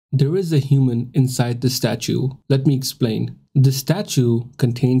There is a human inside the statue. Let me explain. The statue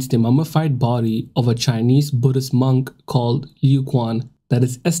contains the mummified body of a Chinese Buddhist monk called Liu Quan that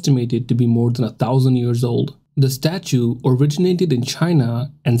is estimated to be more than 1,000 years old. The statue originated in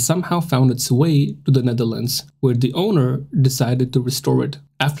China and somehow found its way to the Netherlands, where the owner decided to restore it.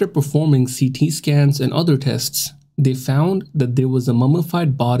 After performing CT scans and other tests, they found that there was a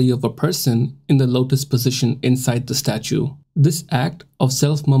mummified body of a person in the lotus position inside the statue. This act of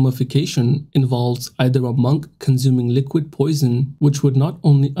self-mummification involves either a monk consuming liquid poison, which would not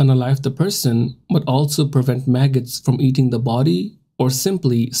only unalive the person, but also prevent maggots from eating the body, or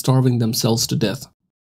simply starving themselves to death.